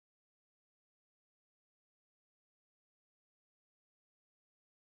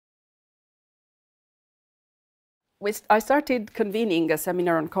I started convening a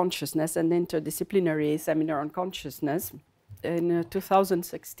seminar on consciousness, an interdisciplinary seminar on consciousness in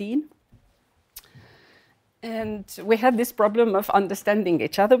 2016. And we had this problem of understanding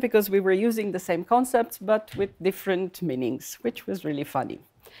each other because we were using the same concepts but with different meanings, which was really funny.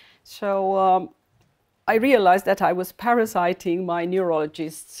 So I realized that I was parasiting my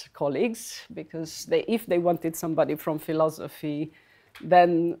neurologist colleagues because if they wanted somebody from philosophy,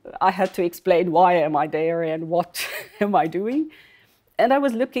 then I had to explain why am I there and what am I doing. And I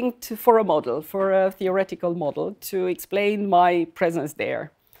was looking for a model, for a theoretical model to explain my presence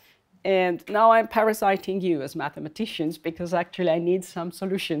there. And now I'm parasiting you as mathematicians because actually I need some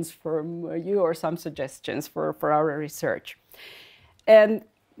solutions from you or some suggestions for our research. And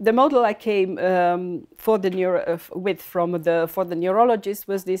the model I came for the neurologist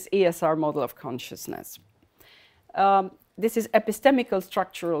was this ESR model of consciousness. This is epistemical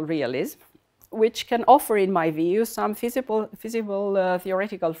structural realism, which can offer, in my view, some feasible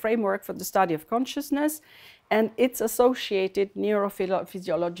theoretical framework for the study of consciousness and its associated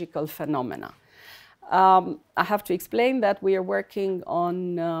neurophysiological phenomena. I have to explain that we are working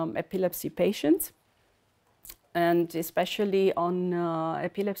on epilepsy patients, and especially on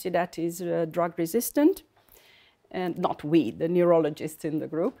epilepsy that is drug resistant, and not we, the neurologists in the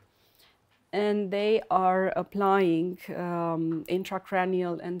group. And they are applying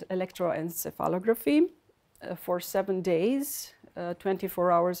intracranial and electroencephalography for 7 days,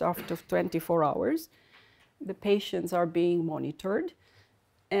 24 hours after 24 hours. The patients are being monitored.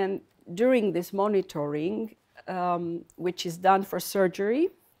 And during this monitoring, which is done for surgery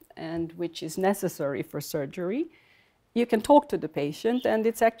and which is necessary for surgery, you can talk to the patient, and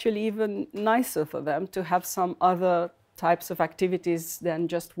it's actually even nicer for them to have some other types of activities than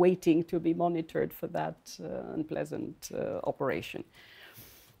just waiting to be monitored for that unpleasant operation.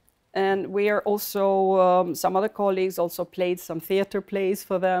 And we are also, some other colleagues also played some theater plays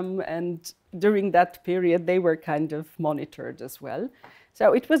for them, and during that period they were kind of monitored as well.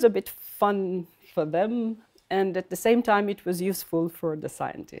 So it was a bit fun for them, and at the same time it was useful for the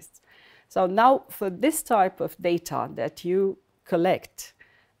scientists. So now for this type of data that you collect,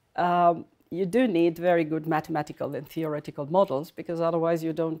 you do need very good mathematical and theoretical models, because otherwise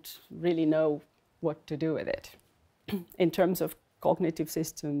you don't really know what to do with it in terms of cognitive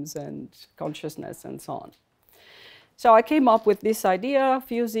systems and consciousness and so on. So I came up with this idea of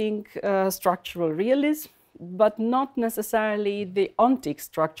using structural realism, but not necessarily the ontic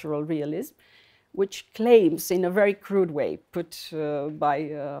structural realism, which claims in a very crude way, put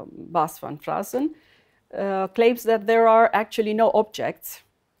by Bas van Fraassen, claims that there are actually no objects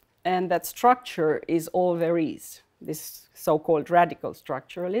and that structure is all there is, this so-called radical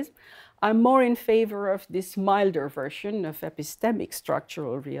structuralism. I'm more in favor of this milder version of epistemic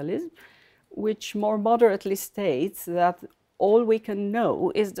structural realism, which more moderately states that all we can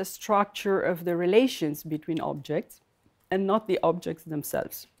know is the structure of the relations between objects and not the objects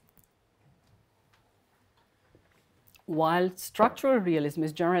themselves. While structural realism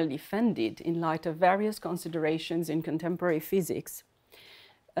is generally defended in light of various considerations in contemporary physics,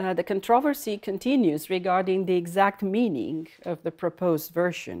 the controversy continues regarding the exact meaning of the proposed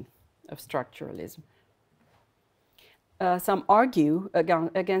version of structuralism. Some argue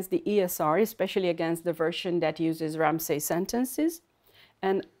against the ESR, especially against the version that uses Ramsey sentences,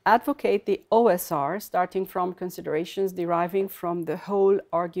 and advocate the OSR, starting from considerations deriving from the whole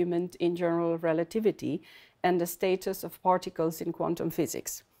argument in general relativity and the status of particles in quantum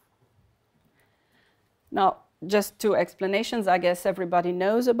physics. Now, just two explanations. I guess everybody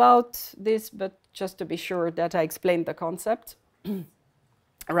knows about this, but just to be sure that I explained the concept.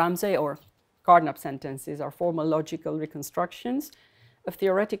 Ramsey or Carnap sentences are formal logical reconstructions of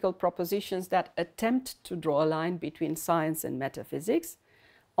theoretical propositions that attempt to draw a line between science and metaphysics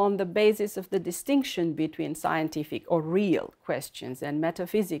on the basis of the distinction between scientific or real questions and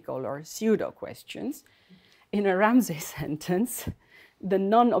metaphysical or pseudo questions. In a Ramsey sentence, the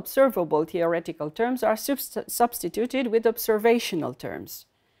non-observable theoretical terms are substituted with observational terms,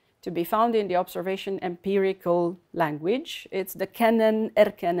 to be found in the observation empirical language. It's the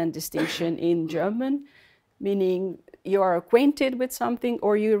Kennen-Erkennen distinction in German, meaning you are acquainted with something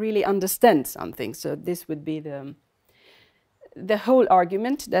or you really understand something. So this would be the whole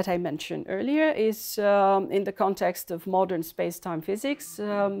argument that I mentioned earlier is in the context of modern space-time physics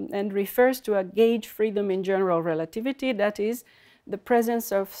and refers to a gauge freedom in general relativity, that is, the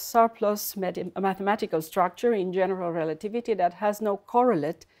presence of surplus mathematical structure in general relativity that has no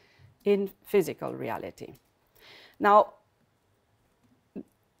correlate in physical reality. Now,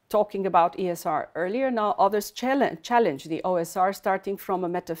 talking about ESR earlier, now others challenge the OSR starting from a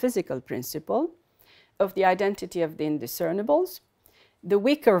metaphysical principle, of the identity of the indiscernibles, the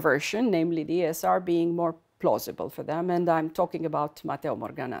weaker version, namely the ESR, being more plausible for them, and I'm talking about Matteo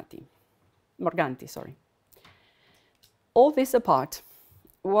Morganti. All this apart,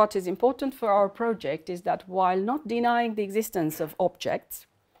 what is important for our project is that while not denying the existence of objects,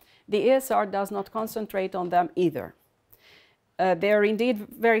 the ESR does not concentrate on them either. They are indeed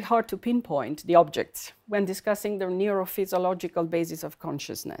very hard to pinpoint, the objects, when discussing the neurophysiological basis of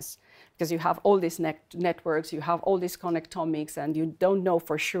consciousness, because you have all these networks, you have all these connectomics, and you don't know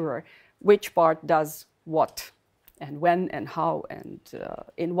for sure which part does what, and when, and how, and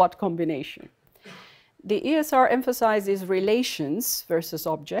in what combination. The ESR emphasizes relations versus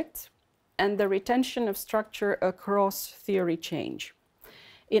objects, and the retention of structure across theory change.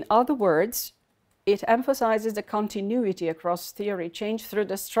 In other words, it emphasizes the continuity across theory change through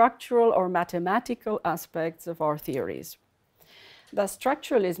the structural or mathematical aspects of our theories. Thus,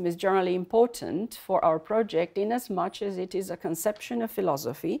 structuralism is generally important for our project in as much as it is a conception of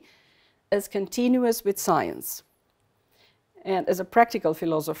philosophy as continuous with science. And as a practical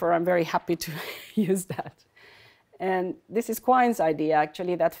philosopher, I'm very happy to use that. And this is Quine's idea,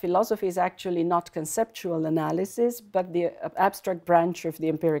 actually, that philosophy is actually not conceptual analysis, but the abstract branch of the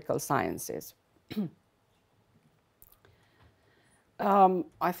empirical sciences.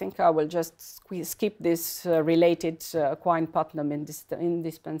 I think I will just skip this related Quine-Putnam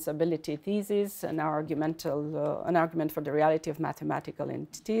indispensability thesis, an argument for the reality of mathematical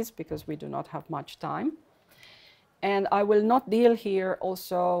entities, because we do not have much time. And I will not deal here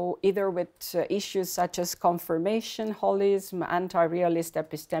also either with issues such as confirmation, holism, anti-realist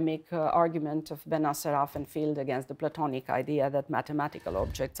epistemic argument of Benasseraf and Field against the Platonic idea that mathematical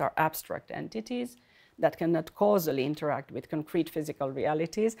objects are abstract entities that cannot causally interact with concrete physical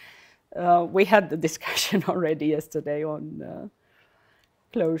realities. We had the discussion already yesterday on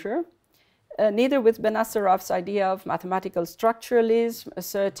closure. Neither with Benasseraf's idea of mathematical structuralism,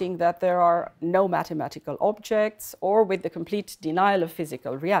 asserting that there are no mathematical objects, or with the complete denial of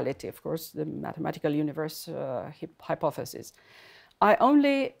physical reality, of course, the mathematical universe hypothesis. I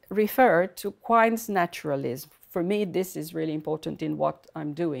only refer to Quine's naturalism. For me, this is really important in what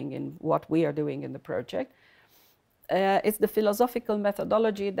I'm doing, in what we are doing in the project. It's the philosophical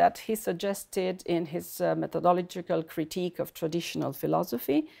methodology that he suggested in his methodological critique of traditional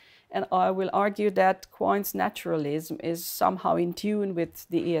philosophy. And I will argue that Quine's naturalism is somehow in tune with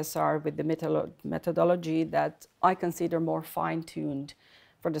the ESR, with the methodology that I consider more fine-tuned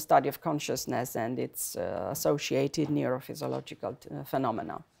for the study of consciousness and its associated neurophysiological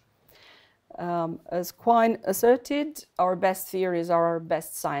phenomena. As Quine asserted, our best theories are our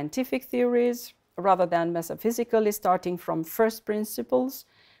best scientific theories. Rather than metaphysically starting from first principles,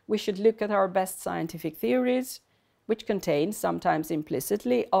 we should look at our best scientific theories, which contain, sometimes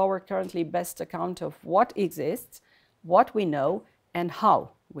implicitly, our currently best account of what exists, what we know, and how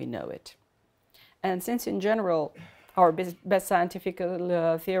we know it. And since in general our best scientific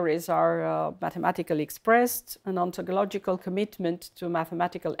theories are mathematically expressed, an ontological commitment to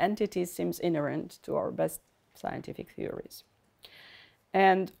mathematical entities seems inherent to our best scientific theories.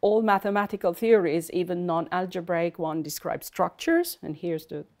 And all mathematical theories, even non-algebraic one, describe structures, and here's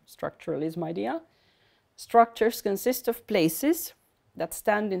the structuralism idea. Structures consist of places that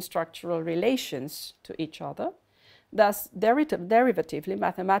stand in structural relations to each other. Thus, derivatively,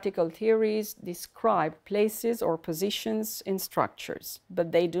 mathematical theories describe places or positions in structures,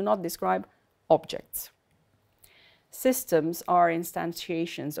 but they do not describe objects. Systems are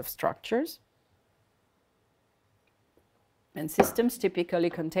instantiations of structures, and systems typically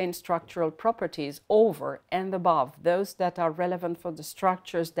contain structural properties over and above those that are relevant for the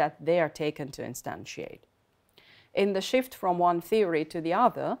structures that they are taken to instantiate. In the shift from one theory to the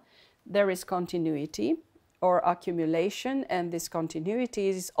other, there is continuity or accumulation, and this continuity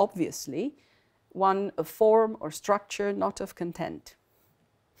is obviously one of form or structure, not of content.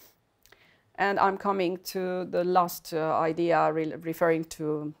 And I'm coming to the last idea referring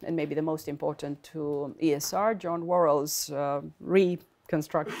to, and maybe the most important, to ESR, John Worrell's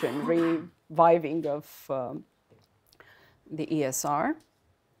reconstruction, reviving of the ESR.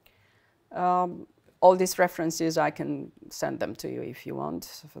 All these references, I can send them to you if you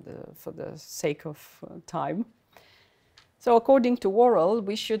want, for the sake of time. So according to Worrell,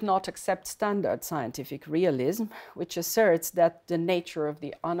 we should not accept standard scientific realism, which asserts that the nature of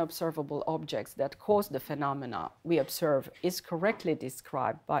the unobservable objects that cause the phenomena we observe is correctly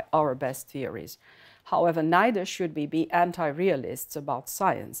described by our best theories. However, neither should we be anti-realists about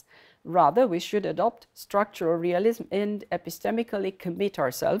science. Rather, we should adopt structural realism and epistemically commit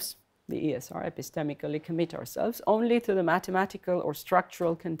ourselves, the ESR, epistemically commit ourselves only to the mathematical or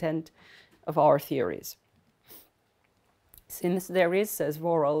structural content of our theories. Since there is, says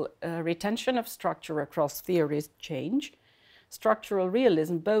Worrell, retention of structure across theories change, structural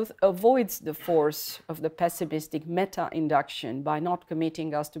realism both avoids the force of the pessimistic meta-induction by not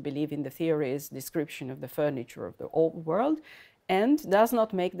committing us to believe in the theory's description of the furniture of the old world, and does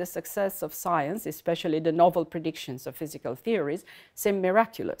not make the success of science, especially the novel predictions of physical theories, seem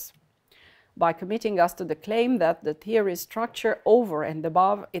miraculous, by committing us to the claim that the theory's structure over and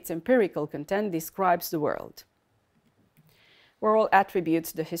above its empirical content describes the world. Worrell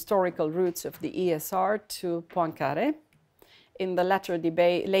attributes the historical roots of the ESR to Poincaré. In the later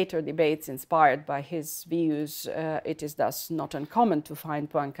debates inspired by his views, it is thus not uncommon to find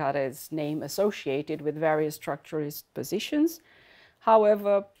Poincaré's name associated with various structuralist positions.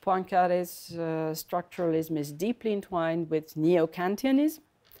 However, Poincaré's structuralism is deeply entwined with neo-Kantianism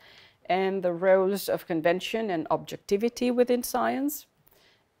and the roles of convention and objectivity within science.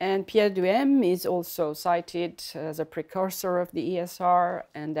 And Pierre Duhem is also cited as a precursor of the ESR,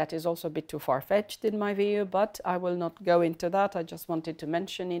 and that is also a bit too far-fetched in my view, but I will not go into that. I just wanted to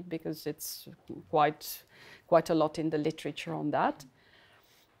mention it because it's quite a lot in the literature on that.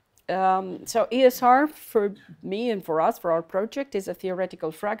 So ESR, for me and for us, for our project, is a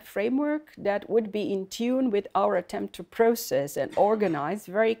theoretical framework that would be in tune with our attempt to process and organize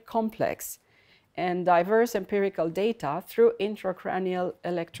very complex and diverse empirical data through intracranial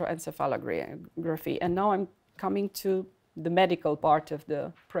electroencephalography. And now I'm coming to the medical part of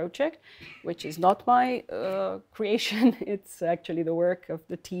the project, which is not my creation. It's actually the work of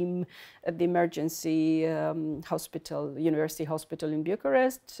the team at the emergency hospital, University Hospital in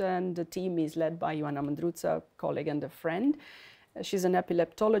Bucharest, and the team is led by Ioana Mândruță, a colleague and a friend. She's an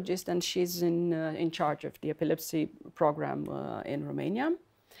epileptologist, and she's in charge of the epilepsy program in Romania.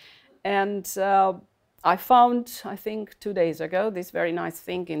 And I found, I think 2 days ago, this very nice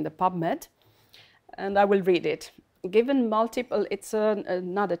thing in the PubMed, and I will read it. Given multiple, it's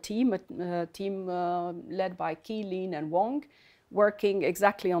another team, a team led by Ki, Lin and Wong, working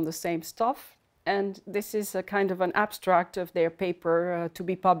exactly on the same stuff. And this is a kind of an abstract of their paper to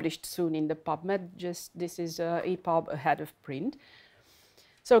be published soon in the PubMed. This is EPUB ahead of print.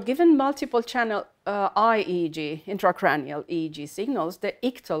 So given multiple channel EEG, intracranial EEG signals, the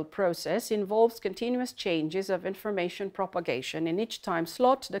ictal process involves continuous changes of information propagation. In each time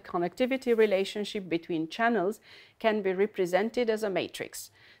slot, the connectivity relationship between channels can be represented as a matrix.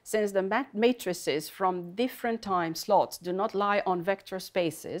 Since the matrices from different time slots do not lie on vector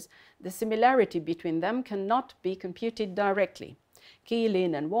spaces, the similarity between them cannot be computed directly. Ki,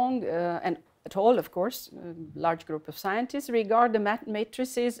 Lin and Wong and at all, of course, a large group of scientists regard the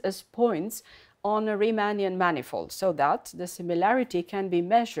matrices as points on a Riemannian manifold, so that the similarity can be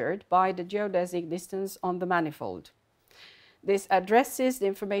measured by the geodesic distance on the manifold. This addresses the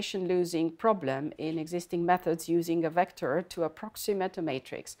information losing problem in existing methods using a vector to approximate a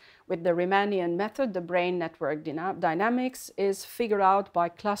matrix. With the Riemannian method, the brain network dynamics is figured out by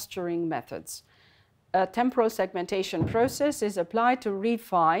clustering methods. A temporal segmentation process is applied to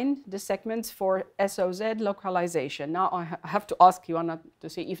refine the segments for SOZ localization. Now I have to ask you to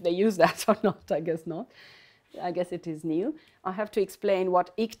see if they use that or not. I guess not. I guess it is new. I have to explain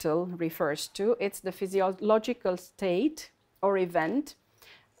what ictal refers to. It's the physiological state or event,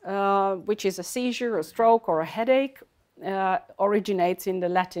 which is a seizure, a stroke, or a headache, originates in the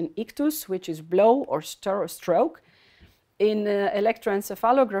Latin ictus, which is blow or stroke. In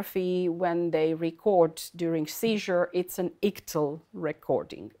electroencephalography, when they record during seizure, it's an ictal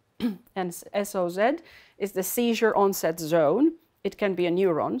recording. And SOZ is the seizure onset zone. It can be a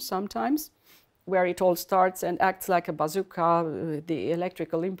neuron sometimes, where it all starts and acts like a bazooka. The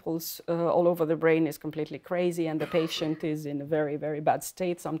electrical impulse all over the brain is completely crazy, and the patient is in a very, very bad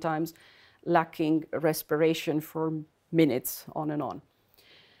state, sometimes lacking respiration for minutes on and on.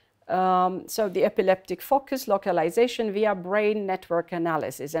 So the epileptic focus localization via brain network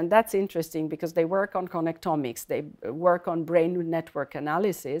analysis. And that's interesting because they work on connectomics, they work on brain network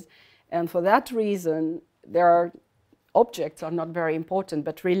analysis. And for that reason, objects are not very important,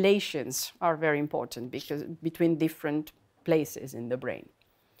 but relations are very important because between different places in the brain.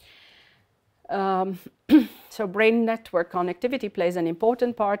 So brain network connectivity plays an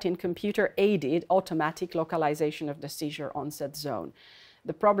important part in computer-aided automatic localization of the seizure onset zone.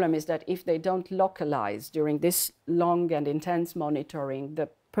 The problem is that if they don't localize during this long and intense monitoring the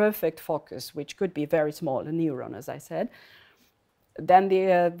perfect focus, which could be very small, a neuron, as I said, then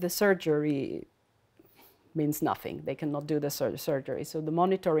the surgery means nothing. They cannot do the surgery. So the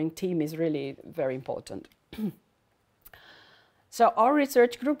monitoring team is really very important. So our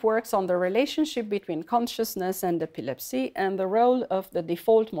research group works on the relationship between consciousness and epilepsy and the role of the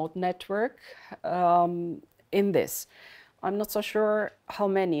default mode network in this. I'm not so sure how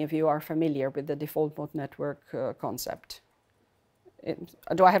many of you are familiar with the default mode network concept.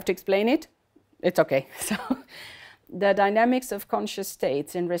 Do I have to explain it? It's okay. So, the dynamics of conscious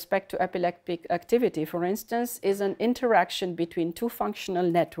states in respect to epileptic activity, for instance, is an interaction between two functional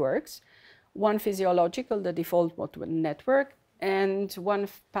networks, one physiological, the default mode network, and one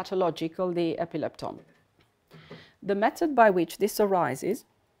pathological, the epilepton. The method by which this arises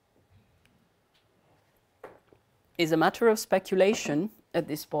is a matter of speculation at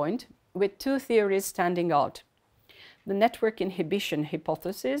this point, with two theories standing out. The network inhibition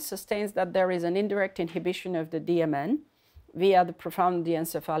hypothesis sustains that there is an indirect inhibition of the DMN via the profound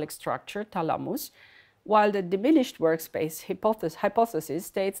diencephalic structure, thalamus, while the diminished workspace hypothesis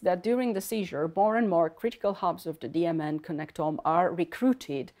states that during the seizure, more and more critical hubs of the DMN connectome are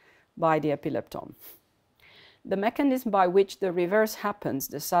recruited by the epilepton. The mechanism by which the reverse happens,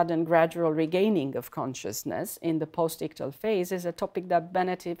 the sudden gradual regaining of consciousness in the post-ictal phase, is a topic that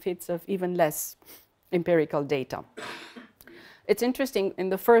benefits of even less empirical data. It's interesting in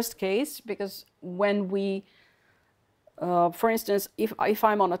the first case because when we, for instance, if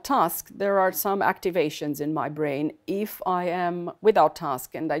I'm on a task, there are some activations in my brain. If I am without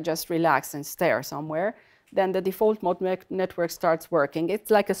task and I just relax and stare somewhere, then the default mode network starts working. It's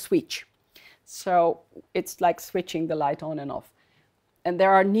like a switch. So it's like switching the light on and off. And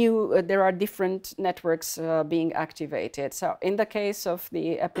there are different networks being activated. So in the case of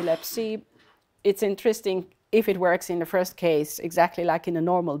the epilepsy, it's interesting if it works in the first case exactly like in a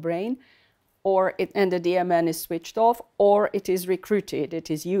normal brain, and the DMN is switched off, or it is recruited, it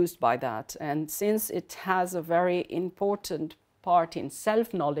is used by that. And since it has a very important part in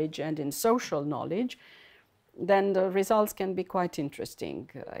self-knowledge and in social knowledge, then the results can be quite interesting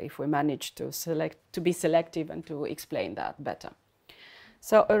if we manage to be selective and to explain that better.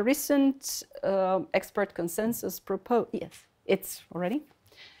 So a recent expert consensus proposed, yes, it's already.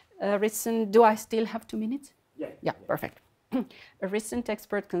 Do I still have 2 minutes? Yeah, perfect. A recent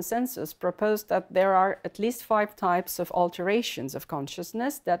expert consensus proposed that there are at least 5 types of alterations of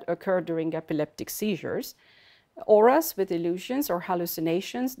consciousness that occur during epileptic seizures: auras with illusions or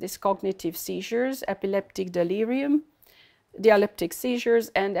hallucinations, dyscognitive seizures, epileptic delirium, dialeptic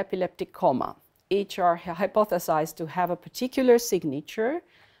seizures, and epileptic coma. Each are hypothesized to have a particular signature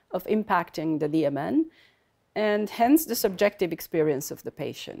of impacting the DMN, and hence the subjective experience of the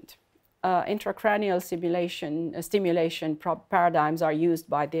patient. Intracranial stimulation paradigms are used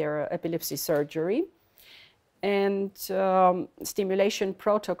by their epilepsy surgery. And stimulation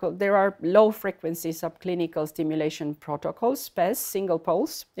protocol, there are low-frequency subclinical stimulation protocols, SPES, single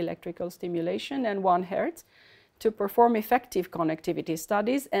pulse electrical stimulation, and 1 Hz, to perform effective connectivity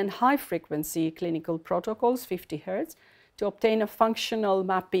studies, and high-frequency clinical protocols, 50 Hz, to obtain a functional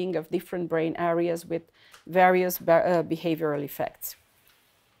mapping of different brain areas with various behavioral effects.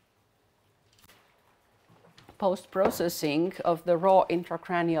 Post-processing of the raw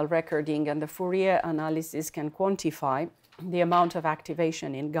intracranial recording and the Fourier analysis can quantify the amount of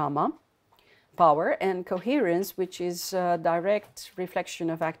activation in gamma power and coherence, which is a direct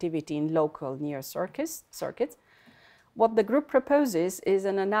reflection of activity in local near circuits. What the group proposes is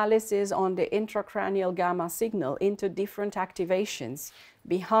an analysis on the intracranial gamma signal into different activations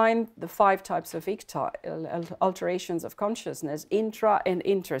behind the 5 types of alterations of consciousness, intra and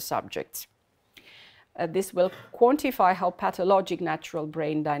inter-subjects. This will quantify how pathologic natural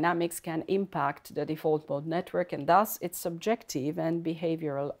brain dynamics can impact the default mode network and thus its subjective and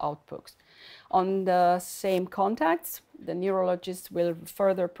behavioral outputs. On the same contacts, the neurologists will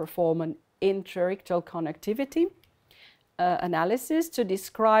further perform an interictal connectivity analysis to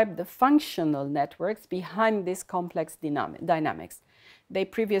describe the functional networks behind this complex dynamics. They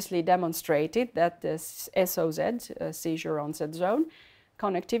previously demonstrated that the SOZ, seizure onset zone,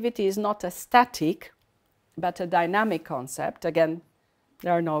 connectivity is not a static but a dynamic concept. Again,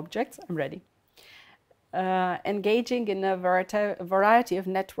 there are no objects, I'm ready. Engaging in a variety of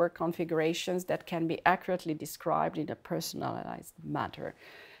network configurations that can be accurately described in a personalized manner.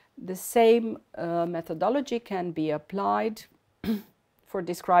 The same methodology can be applied for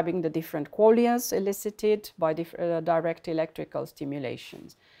describing the different qualias elicited by direct electrical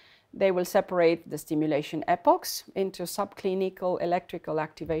stimulations. They will separate the stimulation epochs into subclinical electrical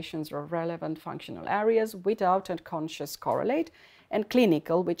activations of relevant functional areas without a conscious correlate, and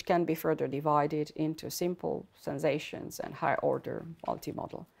clinical, which can be further divided into simple sensations and high-order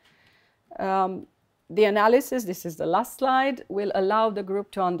multimodal. The analysis, this is the last slide, will allow the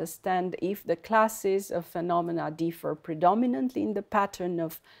group to understand if the classes of phenomena differ predominantly in the pattern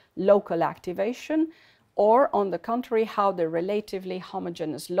of local activation or on the contrary, how the relatively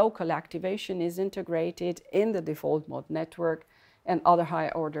homogeneous local activation is integrated in the default mode network and other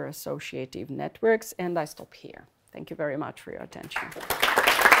high-order associative networks. And I stop here. Thank you very much for your attention.